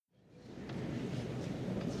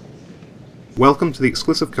Welcome to the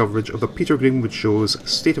exclusive coverage of the Peter Greenwood Show's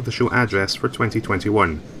State of the Show address for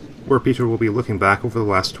 2021, where Peter will be looking back over the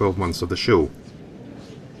last 12 months of the show.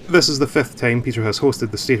 This is the 5th time Peter has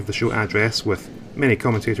hosted the State of the Show address, with many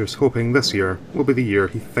commentators hoping this year will be the year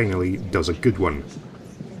he finally does a good one.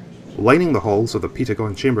 Lining the halls of the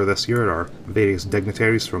Pentagon Chamber this year are various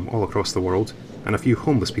dignitaries from all across the world, and a few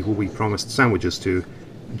homeless people we promised sandwiches to,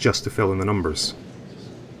 just to fill in the numbers.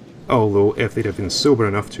 Although, if they'd have been sober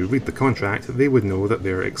enough to read the contract, they would know that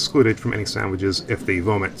they're excluded from any sandwiches if they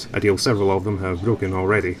vomit, a deal several of them have broken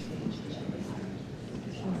already.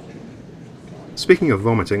 Speaking of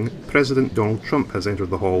vomiting, President Donald Trump has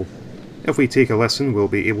entered the hall. If we take a listen, we'll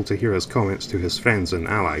be able to hear his comments to his friends and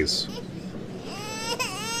allies.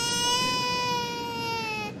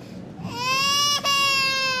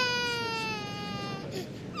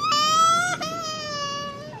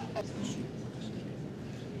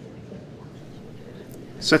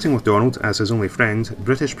 Sitting with Donald as his only friend,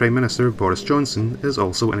 British Prime Minister Boris Johnson is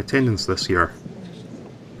also in attendance this year.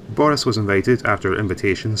 Boris was invited after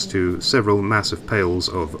invitations to several massive piles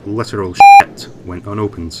of literal shit went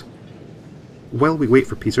unopened. While we wait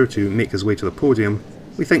for Peter to make his way to the podium,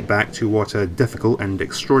 we think back to what a difficult and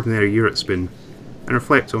extraordinary year it's been, and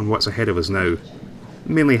reflect on what's ahead of us now.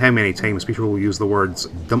 Mainly how many times Peter will use the words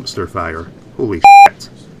dumpster fire, holy shit,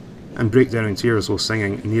 and break down in tears while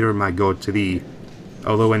singing Nearer My God to Thee,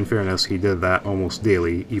 although in fairness he did that almost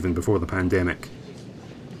daily even before the pandemic.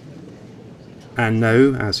 And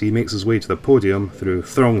now, as he makes his way to the podium through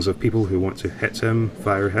throngs of people who want to hit him,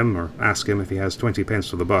 fire him, or ask him if he has 20 pence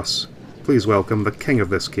for the bus, please welcome the king of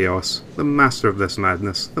this chaos, the master of this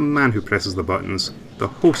madness, the man who presses the buttons, the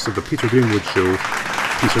host of the Peter Greenwood Show,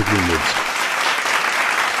 Peter Greenwood.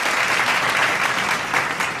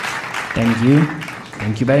 Thank you.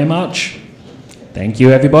 Thank you very much. Thank you,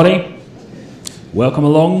 everybody. Welcome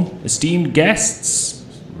along, esteemed guests,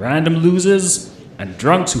 random losers, and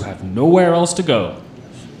drunks who have nowhere else to go.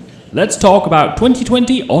 Let's talk about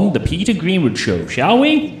 2020 on the Peter Greenwood Show, shall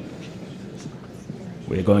we?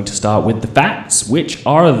 We're going to start with the facts, which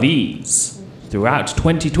are these. Throughout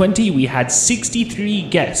 2020, we had 63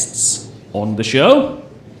 guests on the show.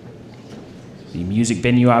 The music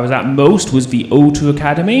venue I was at most was the O2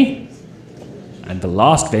 Academy, and the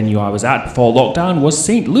last venue I was at before lockdown was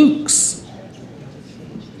St. Luke's.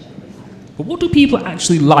 But what do people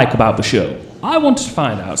actually like about the show? I wanted to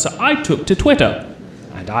find out, so I took to Twitter,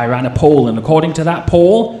 and I ran a poll, and according to that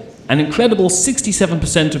poll, an incredible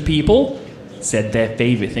 67% of people said their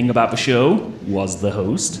favourite thing about the show was the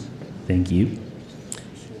host. Thank you.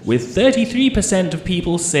 With 33% of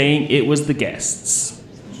people saying it was the guests.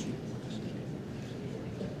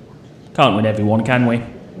 Can't win everyone, can we?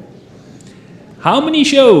 How many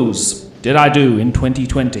shows did I do in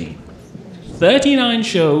 2020? 39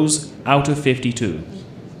 shows out of 52.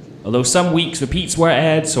 Although some weeks repeats were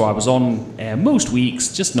aired, so I was on air most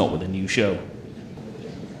weeks, just not with a new show.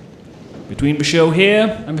 Between the show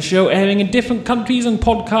here and the show airing in different countries and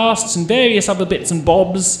podcasts and various other bits and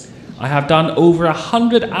bobs, I have done over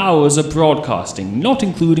 100 hours of broadcasting, not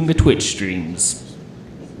including the Twitch streams.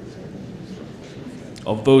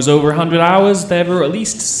 Of those over 100 hours, there were at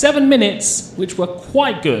least 7 minutes which were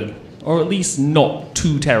quite good, or at least not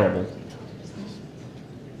too terrible.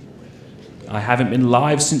 I haven't been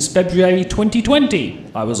live since February 2020.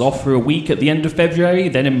 I was off for a week at the end of February,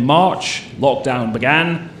 then in March, lockdown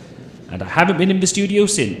began, and I haven't been in the studio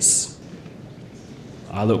since.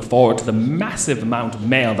 I look forward to the massive amount of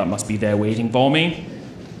mail that must be there waiting for me.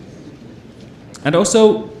 And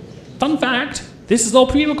also, fun fact, this is all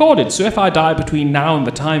pre-recorded, so if I die between now and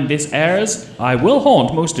the time this airs, I will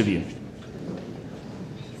haunt most of you.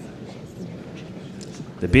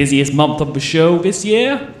 The busiest month of the show this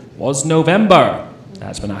year was November.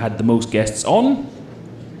 That's when I had the most guests on.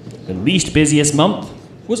 The least busiest month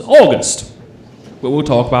was August, but we'll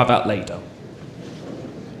talk about that later.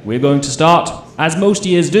 We're going to start, as most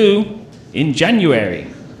years do, in January.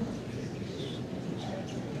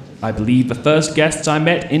 I believe the first guests I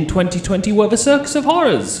met in 2020 were the Circus of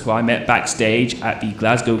Horrors, who I met backstage at the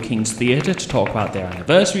Glasgow King's Theatre to talk about their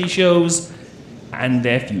anniversary shows and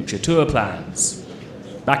their future tour plans.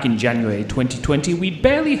 Back in January 2020, we'd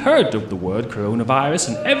barely heard of the word coronavirus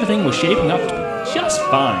and everything was shaping up to be just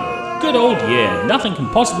fine. Good old year, nothing can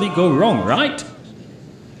possibly go wrong, right?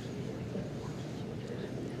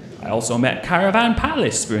 I also met Caravan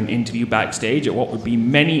Palace for an interview backstage at what would be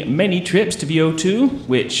many, many trips to the O2,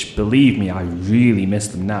 which, believe me, I really miss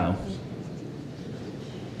them now.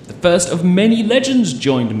 The first of many legends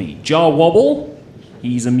joined me, Jah Wobble.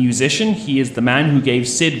 He's a musician, he is the man who gave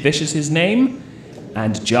Sid Vicious his name,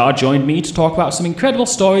 And Jar joined me to talk about some incredible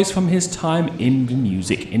stories from his time in the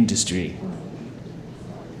music industry.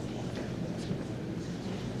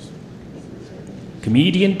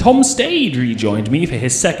 Comedian Tom Stade rejoined me for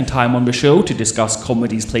his second time on the show to discuss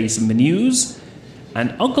comedy's place in the news.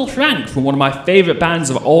 And Uncle Frank, from one of my favourite bands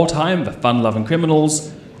of all time, the Fun Loving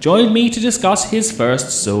Criminals, joined me to discuss his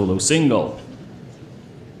first solo single.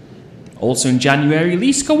 Also in January,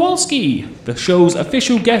 Lisa Kowalski, the show's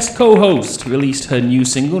official guest co-host, released her new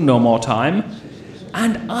single, No More Time.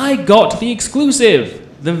 And I got the exclusive,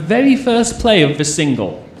 the very first play of the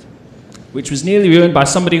single, which was nearly ruined by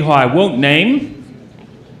somebody who I won't name.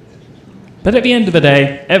 But at the end of the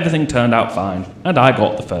day, everything turned out fine, and I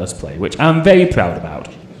got the first play, which I'm very proud about.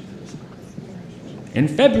 In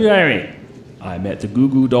February, I met the Goo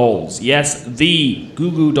Goo Dolls. Yes, the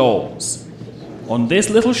Goo Goo Dolls. On this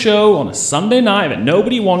little show on a Sunday night that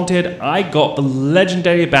nobody wanted, I got the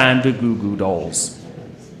legendary band, the Goo Goo Dolls.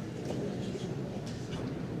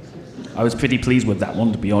 I was pretty pleased with that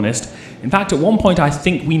one, to be honest. In fact, at one point I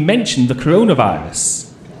think we mentioned the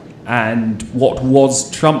coronavirus and what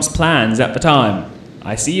was Trump's plans at the time.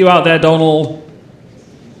 I see you out there, Donald.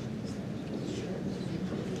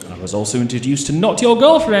 I was also introduced to Not Your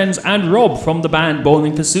Girlfriends and Rob from the band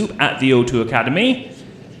Bowling for Soup at the O2 Academy,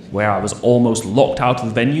 where I was almost locked out of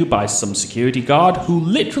the venue by some security guard who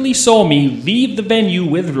literally saw me leave the venue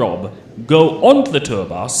with Rob, go onto the tour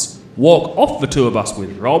bus, walk off the tour bus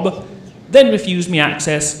with Rob, then refuse me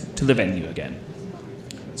access to the venue again.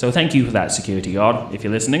 So thank you for that, security guard, if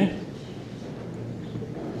you're listening.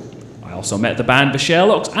 I also met the band The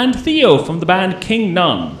Sherlocks and Theo from the band King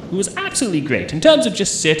Nun, who was absolutely great in terms of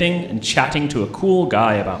just sitting and chatting to a cool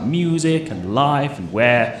guy about music and life and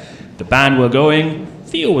where the band were going.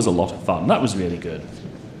 Theo was a lot of fun. That was really good.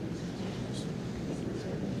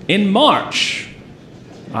 In March,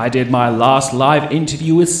 I did my last live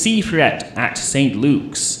interview with Seafret at St.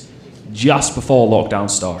 Luke's, just before lockdown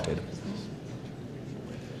started.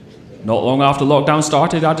 Not long after lockdown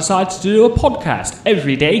started, I decided to do a podcast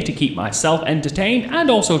every day to keep myself entertained and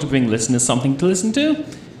also to bring listeners something to listen to.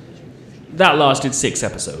 That lasted 6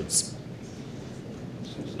 episodes.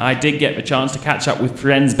 I did get the chance to catch up with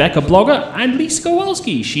friends Becca Blogger and Lisa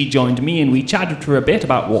Kowalski. She joined me and we chatted for a bit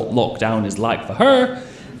about what lockdown is like for her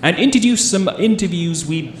and introduced some interviews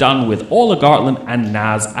we'd done with Orla Gartland and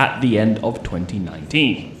Naz at the end of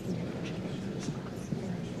 2019.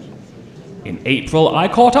 In April, I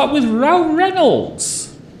caught up with Rao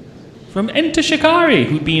Reynolds from Enter Shikari,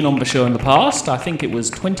 who'd been on the show in the past. I think it was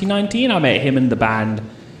 2019. I met him and the band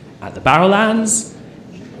at the Barrowlands.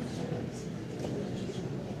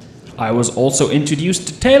 I was also introduced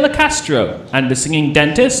to Taylor Castro and the singing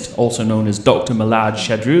dentist, also known as Dr. Milad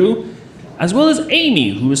Shadru, as well as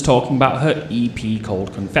Amy, who was talking about her EP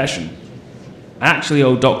called Confession. I actually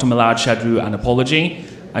owe Dr. Milad Shadru an apology.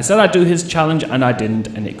 I said I'd do his challenge and I didn't,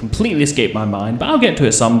 and it completely escaped my mind, but I'll get to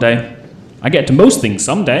it someday. I get to most things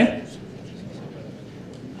someday.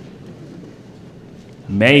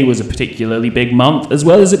 May was a particularly big month, as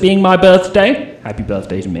well as it being my birthday. Happy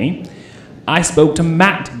birthday to me. I spoke to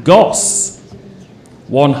Matt Goss,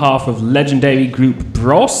 one half of legendary group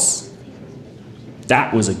Bros.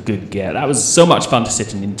 That was a good get. That was so much fun to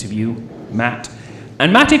sit and interview Matt.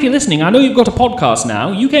 And Matt, if you're listening, I know you've got a podcast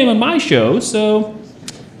now. You came on my show, so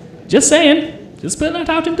just saying, just putting that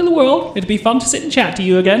out into the world. It'd be fun to sit and chat to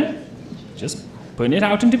you again. Just putting it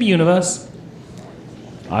out into the universe.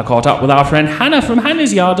 I caught up with our friend Hannah from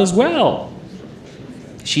Hannah's Yard as well.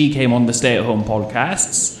 She came on the Stay at Home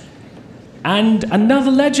podcasts. And another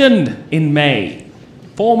legend in May.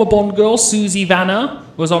 Former Bond girl Susie Vanna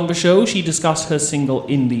was on the show. She discussed her single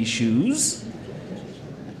In These Shoes.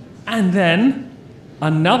 And then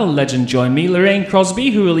another legend joined me, Lorraine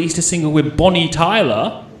Crosby, who released a single with Bonnie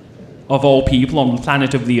Tyler, of all people on the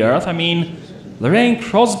planet of the Earth. I mean, Lorraine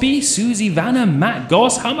Crosby, Susie Vanna, Matt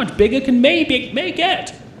Goss, how much bigger can May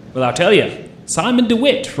get? Well, I'll tell you, Simon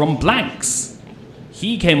DeWitt from Blanks.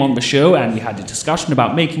 He came on the show and we had a discussion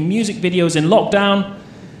about making music videos in lockdown,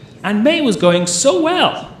 and May was going so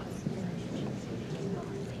well.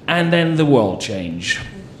 And then the world changed.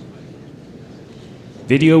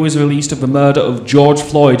 Video was released of the murder of George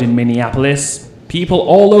Floyd in Minneapolis. People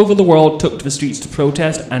all over the world took to the streets to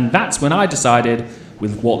protest, and that's when I decided,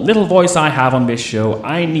 with what little voice I have on this show,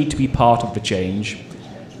 I need to be part of the change.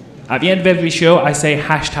 At the end of every show, I say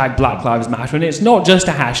hashtag Black Lives Matter, and it's not just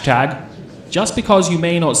a hashtag. Just because you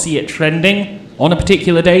may not see it trending on a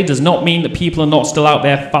particular day does not mean that people are not still out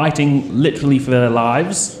there fighting literally for their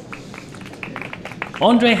lives.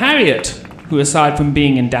 Andre Harriott who, aside from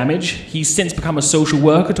being in Damage, he's since become a social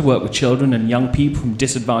worker to work with children and young people from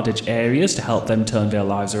disadvantaged areas to help them turn their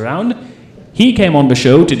lives around. He came on the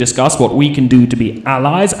show to discuss what we can do to be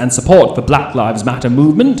allies and support the Black Lives Matter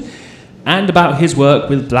movement, and about his work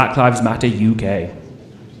with Black Lives Matter UK.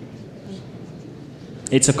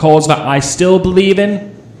 It's a cause that I still believe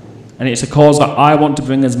in, and it's a cause that I want to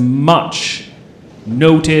bring as much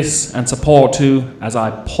notice and support to as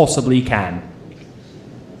I possibly can.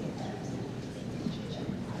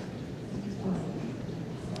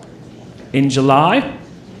 In July,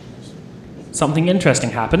 something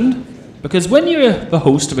interesting happened, because when you're the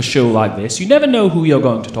host of a show like this, you never know who you're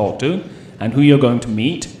going to talk to and who you're going to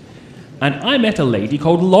meet. And I met a lady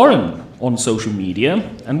called Lauren on social media,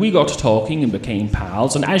 and we got to talking and became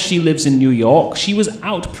pals. And as she lives in New York, she was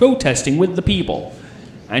out protesting with the people.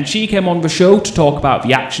 And she came on the show to talk about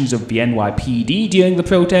the actions of the NYPD during the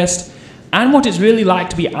protest and what it's really like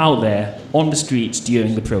to be out there on the streets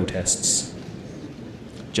during the protests.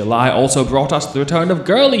 July also brought us the return of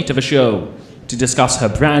Girlie to the show to discuss her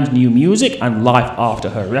brand new music and life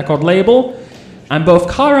after her record label, and both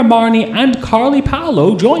Cara Marni and Carly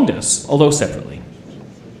Paolo joined us, although separately.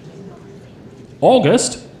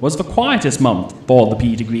 August was the quietest month for the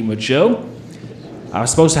Peter Greenwood Show. I was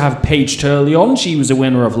supposed to have Paige Turley on. She was a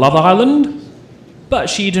winner of Love Island, but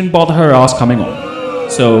she didn't bother her ass coming on.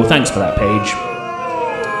 So thanks for that, Paige.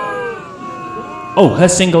 Oh, her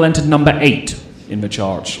single entered number 8 in the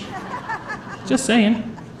charts. Just saying.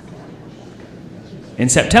 In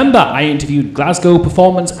September, I interviewed Glasgow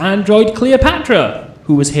performance android Cleopatra,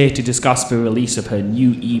 who was here to discuss the release of her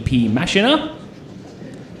new EP, Machina.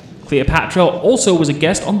 Cleopatra also was a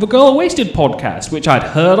guest on the Girl Wasted podcast, which I'd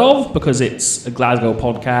heard of because it's a Glasgow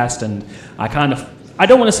podcast, and I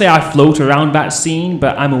don't want to say I float around that scene,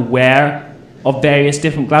 but I'm aware of various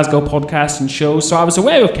different Glasgow podcasts and shows, so I was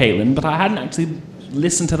aware of Caitlin, but I hadn't actually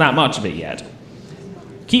listened to that much of it yet.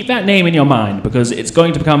 Keep that name in your mind, because it's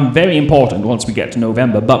going to become very important once we get to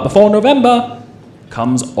November. But before November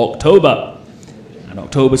comes October. And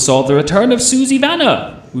October saw the return of Susie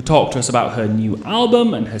Vanner, who talked to us about her new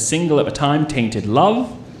album and her single at the time, Tainted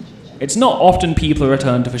Love. It's not often people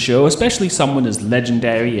return to the show, especially someone as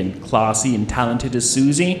legendary and classy and talented as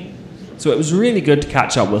Susie. So it was really good to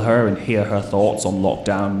catch up with her and hear her thoughts on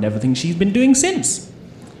lockdown and everything she's been doing since.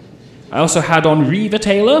 I also had on Riva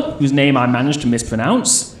Taylor, whose name I managed to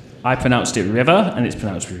mispronounce. I pronounced it River, and it's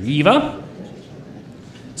pronounced Riva.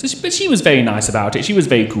 But she was very nice about it. She was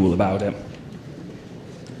very cool about it.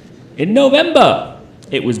 In November,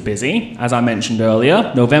 it was busy, as I mentioned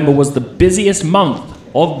earlier. November was the busiest month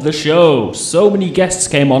of the show. So many guests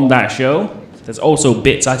came on that show. There's also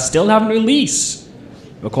bits I still haven't released,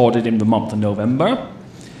 recorded in the month of November.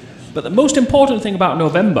 But the most important thing about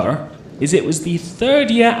November is it was the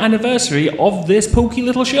 3rd year anniversary of this pokey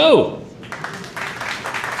little show.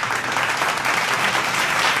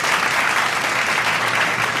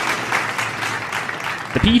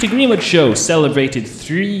 The Peter Greenwood Show celebrated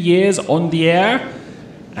 3 years on the air,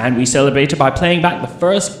 and we celebrated by playing back the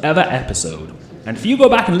first ever episode. And if you go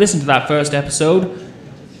back and listen to that first episode,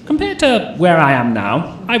 compared to where I am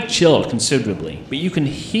now, I've chilled considerably, but you can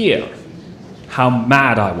hear how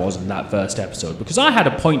mad I was in that first episode, because I had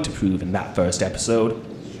a point to prove in that first episode,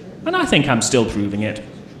 and I think I'm still proving it.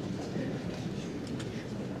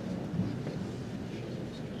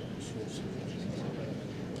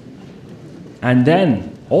 And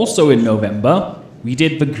then, also in November, we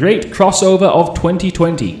did the great crossover of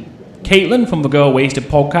 2020. Caitlin from the Girl Wasted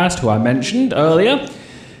podcast, who I mentioned earlier,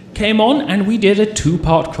 came on and we did a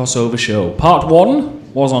 2-part crossover show. Part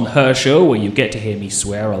 1 was on her show, where you get to hear me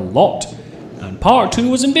swear a lot. And part 2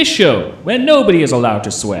 was in this show, where nobody is allowed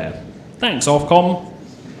to swear. Thanks, Ofcom.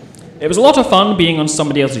 It was a lot of fun being on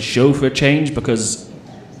somebody else's show for a change, because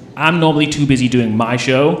I'm normally too busy doing my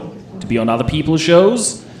show to be on other people's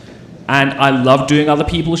shows. And I love doing other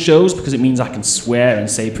people's shows because it means I can swear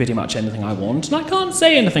and say pretty much anything I want. And I can't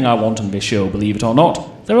say anything I want on this show, believe it or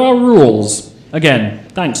not. There are rules. Again,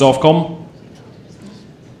 thanks, Ofcom.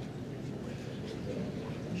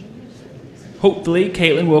 Hopefully,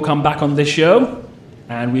 Caitlin will come back on this show,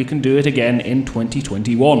 and we can do it again in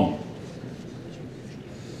 2021.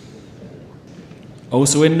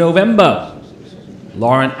 Also in November,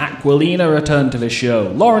 Lauren Aquilina returned to the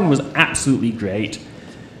show. Lauren was absolutely great.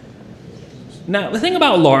 Now, the thing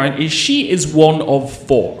about Lauren is she is one of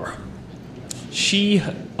 4. She,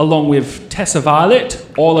 along with Tessa Violet,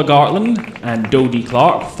 Orla Gartland, and Dodie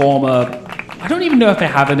Clark, form a... I don't even know if they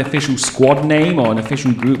have an official squad name or an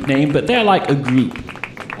official group name, but they're like a group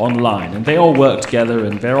online, and they all work together,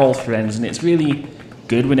 and they're all friends, and it's really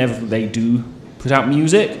good whenever they do put out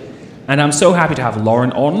music. And I'm so happy to have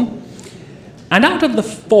Lauren on. And out of the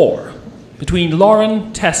 4, between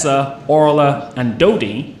Lauren, Tessa, Orla, and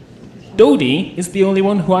Dodie, Dodie is the only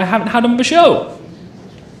one who I haven't had on the show.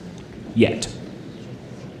 Yet.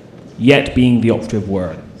 Yet being the operative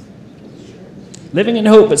word. Living in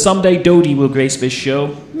hope that someday Dodie will grace this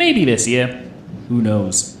show. Maybe this year. Who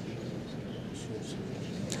knows?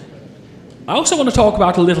 I also want to talk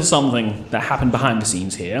about a little something that happened behind the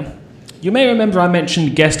scenes here. You may remember I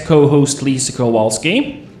mentioned guest co-host Lisa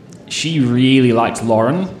Kowalski. She really liked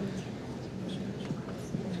Lauren.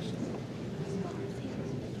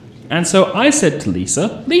 And so I said to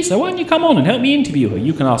Lisa, why don't you come on and help me interview her?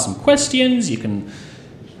 You can ask some questions, you can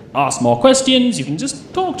ask more questions, you can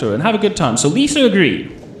just talk to her and have a good time. So Lisa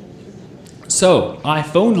agreed. So I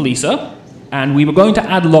phoned Lisa, and we were going to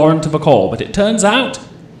add Lauren to the call, but it turns out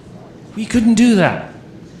we couldn't do that.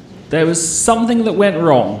 There was something that went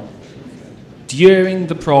wrong during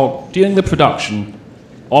the production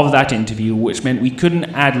of that interview, which meant we couldn't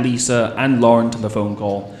add Lisa and Lauren to the phone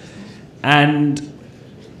call. And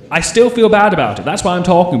I still feel bad about it. That's why I'm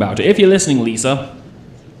talking about it. If you're listening, Lisa,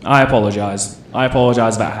 I apologize. I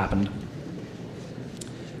apologize that happened.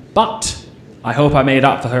 But I hope I made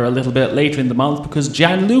up for her a little bit later in the month, because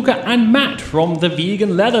Gianluca and Matt from The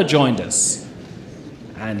Vegan Leather joined us.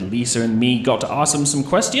 And Lisa and me got to ask them some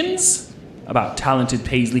questions about talented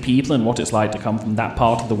Paisley people and what it's like to come from that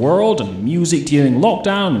part of the world, and music during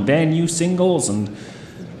lockdown, and their new singles, and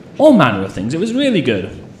all manner of things. It was really good.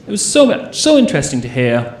 It was so interesting to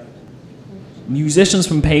hear musicians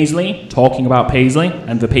from Paisley talking about Paisley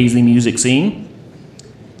and the Paisley music scene.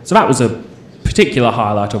 So that was a particular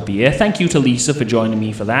highlight of the year. Thank you to Lisa for joining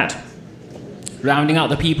me for that. Rounding out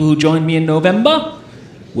the people who joined me in November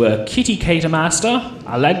were Kitty Catermaster,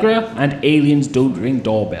 Allegra, and Aliens Don't Ring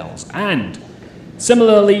Doorbells. And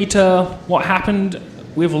similarly to what happened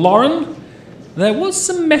with Lauren, there was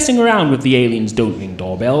some messing around with the Aliens Don't Ring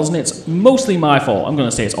Doorbells, and it's mostly my fault. I'm going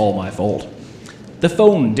to say it's all my fault. The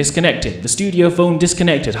phone disconnected. The studio phone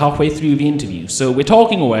disconnected halfway through the interview. So we're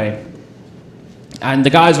talking away, and the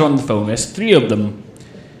guys are on the phone. There's 3 of them,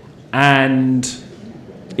 and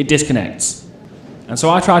it disconnects. And so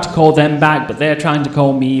I try to call them back, but they're trying to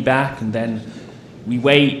call me back, and then we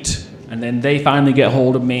wait, and then they finally get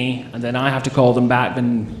hold of me, and then I have to call them back,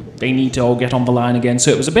 then they need to all get on the line again.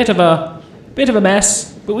 So it was a bit of a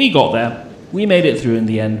mess, but we got there. We made it through in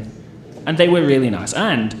the end, and they were really nice.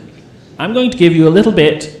 And I'm going to give you a little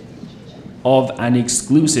bit of an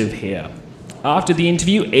exclusive here. After the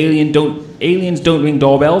interview, Aliens Don't Ring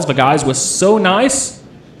Doorbells, the guys were so nice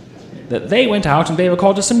that they went out and they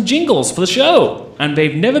recorded some jingles for the show. And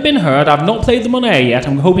they've never been heard. I've not played them on air yet.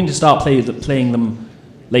 I'm hoping to start playing them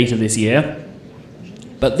later this year.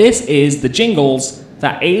 But this is the jingles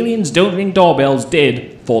that Aliens Don't Ring Doorbells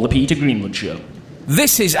did for the Peter Greenwood Show.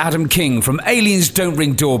 This is Adam King from Aliens Don't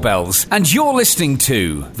Ring Doorbells, and you're listening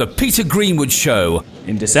to The Peter Greenwood Show.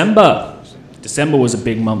 In December was a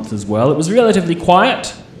big month as well. It was relatively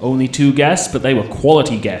quiet, only 2 guests, but they were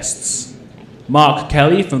quality guests. Mark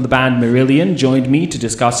Kelly from the band Marillion joined me to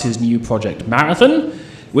discuss his new project Marathon,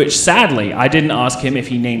 which sadly I didn't ask him if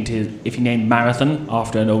he named Marathon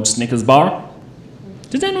after an old Snickers bar.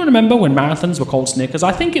 Does anyone remember when marathons were called Snickers?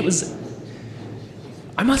 I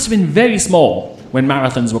must have been very small when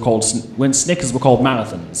Snickers were called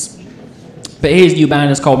marathons. But his new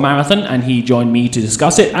band is called Marathon, and he joined me to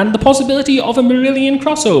discuss it and the possibility of a Marillion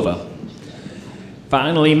crossover.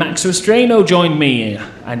 Finally, Max Restrano joined me,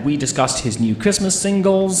 and we discussed his new Christmas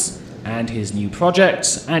singles and his new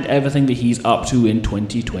projects and everything that he's up to in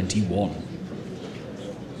 2021.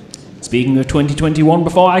 Speaking of 2021,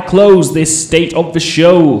 before I close this State of the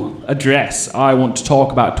Show address, I want to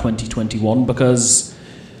talk about 2021 because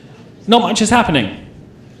not much is happening.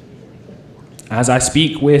 As I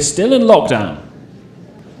speak, we're still in lockdown.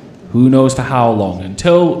 Who knows for how long?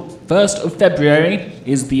 Until 1st of February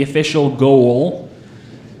is the official goal,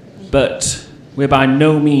 but we're by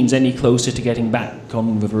no means any closer to getting back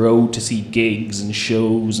on the road to see gigs and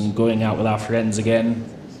shows and going out with our friends again.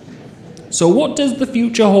 So what does the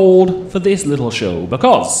future hold for this little show?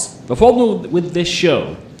 Because the problem with this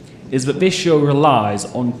show is that this show relies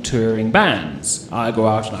on touring bands. I go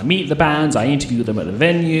out and I meet the bands, I interview them at the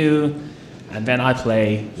venue, and then I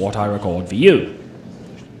play what I record for you.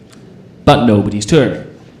 But nobody's touring.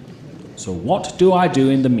 So what do I do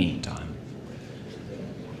in the meantime?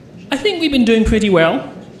 I think we've been doing pretty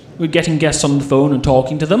well. We're getting guests on the phone and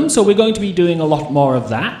talking to them, so we're going to be doing a lot more of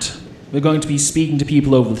that. We're going to be speaking to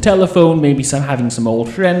people over the telephone, maybe having some old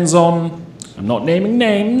friends on. I'm not naming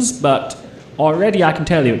names, but already I can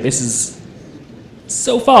tell you this is,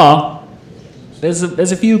 so far,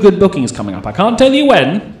 there's a few good bookings coming up. I can't tell you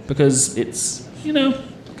when, because it's, a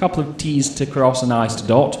couple of T's to cross and I's to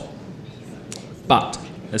dot. But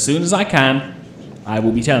as soon as I can, I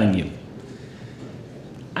will be telling you.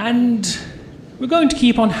 And we're going to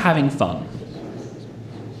keep on having fun.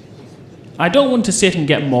 I don't want to sit and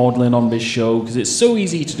get maudlin on this show, because it's so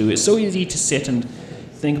easy to do. It's so easy to sit and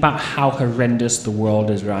think about how horrendous the world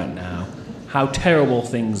is right now, how terrible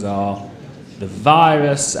things are, the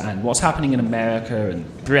virus and what's happening in America and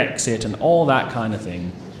Brexit and all that kind of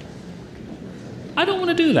thing. I don't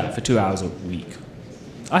want to do that for 2 hours a week.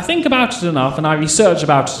 I think about it enough and I research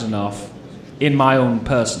about it enough in my own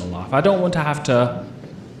personal life. I don't want to have to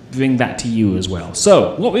bring that to you as well.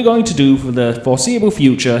 So, what we're going to do for the foreseeable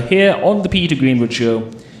future here on the Peter Greenwood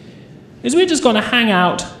Show is we're just going to hang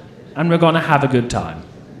out and we're going to have a good time.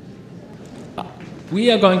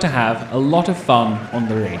 We are going to have a lot of fun on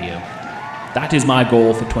the radio. That is my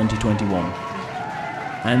goal for 2021.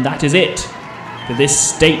 And that is it for this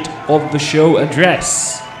State of the Show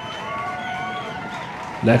address.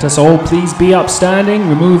 Let us all please be upstanding,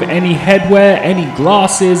 remove any headwear, any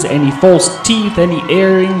glasses, any false teeth, any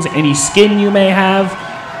earrings, any skin you may have,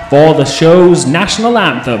 for the show's national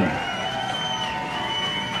anthem.